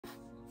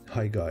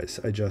Hi guys,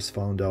 I just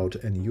found out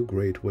a new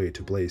great way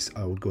to place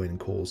outgoing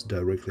calls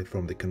directly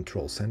from the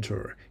control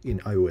center in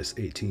iOS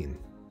 18.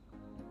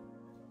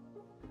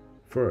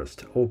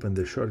 First, open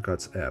the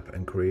Shortcuts app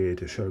and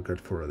create a shortcut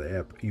for the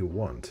app you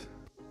want.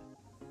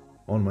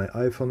 On my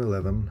iPhone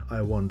 11,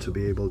 I want to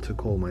be able to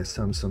call my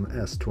Samsung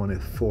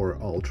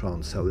S24 Ultra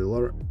on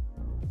Cellular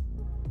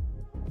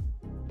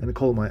and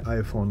call my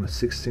iPhone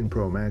 16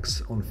 Pro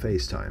Max on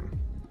Facetime.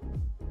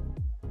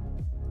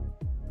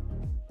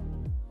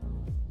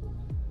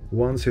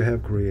 Once you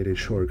have created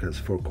shortcuts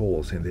for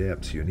calls in the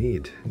apps you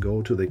need,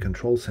 go to the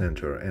control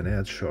center and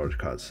add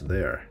shortcuts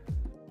there.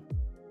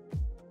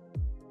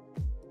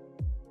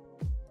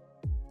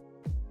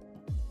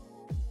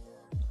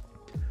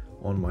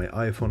 On my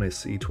iPhone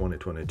SE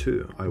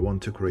 2022, I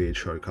want to create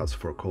shortcuts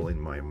for calling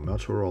my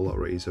Motorola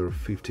Razr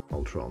 50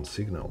 Ultra on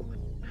Signal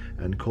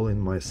and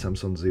calling my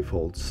Samsung Z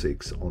Fold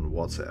 6 on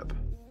WhatsApp.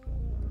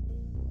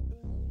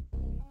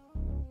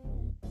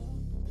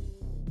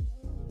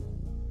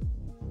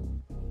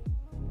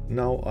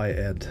 Now I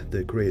add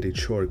the created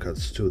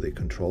shortcuts to the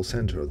control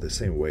center the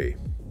same way.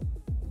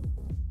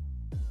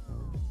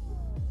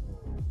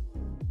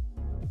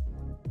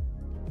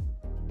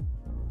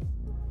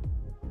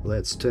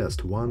 Let's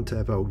test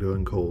one-tap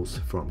outgoing calls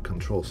from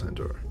control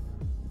center.